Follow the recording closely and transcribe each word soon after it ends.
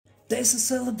There's a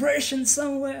celebration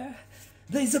somewhere.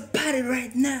 There's a party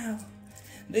right now.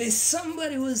 There's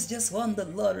somebody who's just won the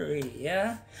lottery,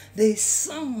 yeah? There's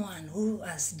someone who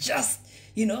has just,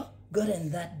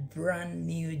 gotten that brand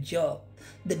new job,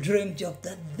 the dream job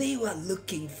that they were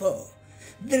looking for.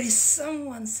 There is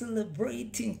someone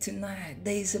celebrating tonight.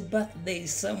 There is a birthday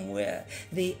somewhere.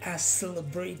 They are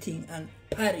celebrating and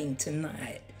partying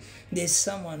tonight. There's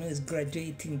someone who is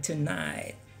graduating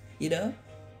tonight,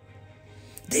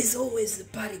 There's always a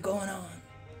party going on.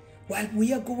 While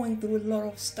we are going through a lot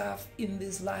of stuff in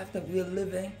this life that we're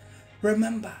living,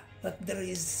 remember that there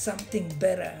is something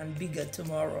better and bigger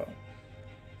tomorrow.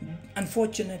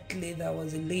 Unfortunately, there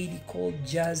was a lady called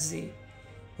Jazzy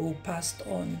who passed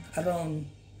on around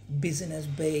Business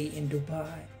Bay in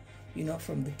Dubai.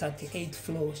 From the 38th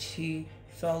floor, she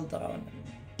fell down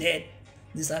dead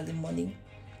this early morning.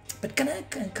 But can I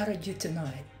encourage you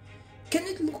tonight? Can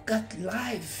you look at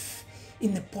life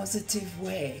in a positive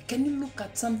way? Can you look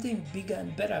at something bigger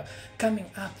and better coming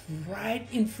up right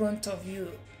in front of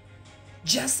you?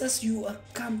 Just as you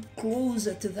come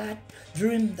closer to that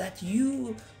dream that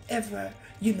you ever,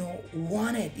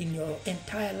 wanted in your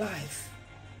entire life.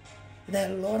 There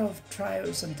are a lot of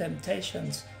trials and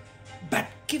temptations, but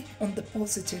keep on the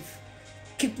positive.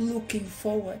 Keep looking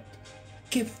forward.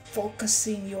 Keep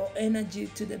focusing your energy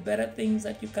to the better things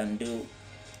that you can do.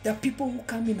 There are people who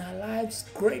come in our lives,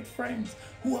 great friends,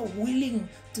 who are willing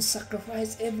to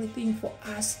sacrifice everything for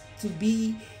us to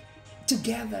be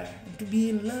together, to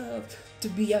be in love, to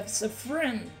be as a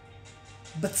friend.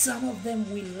 But some of them,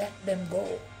 we let them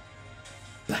go.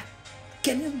 But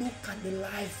can you look at the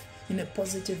life in a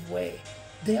positive way?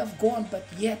 They have gone, but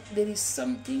yet there is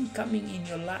something coming in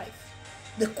your life.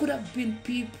 There could have been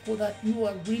people that you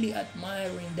are really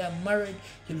admiring. They're married.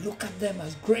 You look at them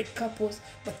as great couples,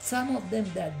 but some of them,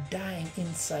 they're dying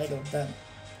inside of them.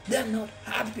 They're not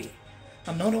happy.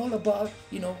 I'm not all about,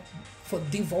 for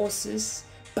divorces,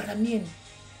 but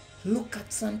look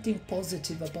at something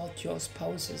positive about your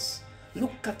spouses.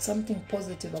 Look at something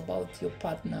positive about your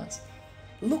partners.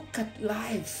 Look at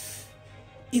life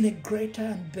in a greater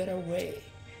and better way.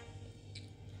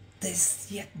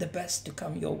 There's yet the best to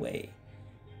come your way.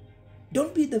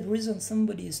 Don't be the reason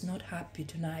somebody is not happy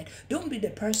tonight. Don't be the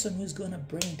person who's going to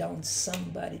bring down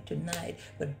somebody tonight,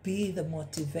 but be the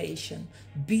motivation.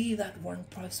 Be that one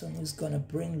person who's going to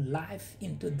bring life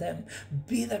into them.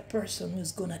 Be that person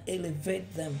who's going to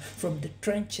elevate them from the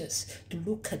trenches to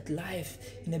look at life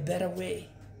in a better way.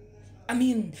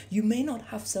 You may not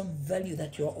have some value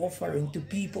that you're offering to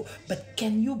people, but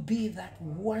can you be that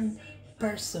one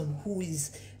person who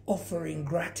is offering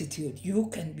gratitude? You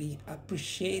can be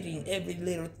appreciating every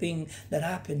little thing that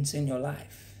happens in your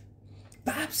life.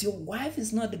 Perhaps your wife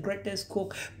is not the greatest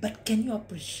cook, but can you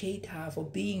appreciate her for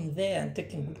being there and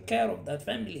taking good care of that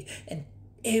family? And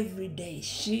every day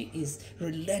she is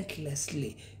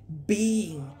relentlessly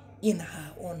being in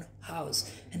her own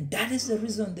house. And that is the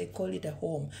reason they call it a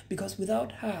home, because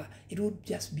without her, it would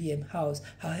just be a house,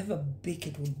 however big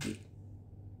it would be.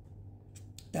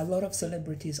 There are a lot of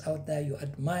celebrities out there. You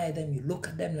admire them, you look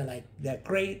at them, they're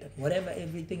great, and whatever,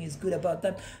 everything is good about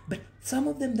them. But some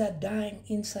of them, they're dying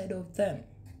inside of them.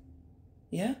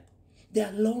 Yeah?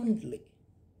 They're lonely.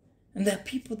 And there are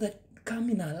people that come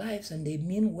in our lives and they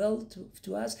mean well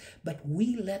to us, but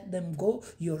we let them go.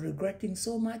 You're regretting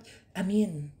so much.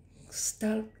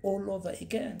 Start all over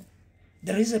again.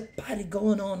 There is a party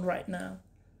going on right now.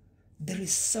 There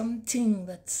is something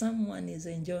that someone is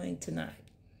enjoying tonight.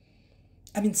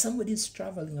 Somebody's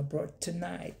traveling abroad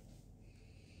tonight.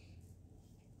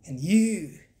 And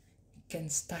you can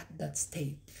start that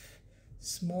step.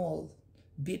 Small,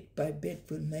 bit by bit,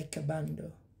 will make a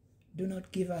bundle. Do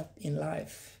not give up in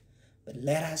life, but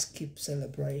let us keep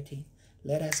celebrating.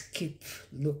 Let us keep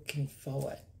looking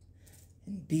forward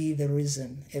and be the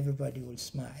reason everybody will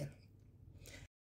smile.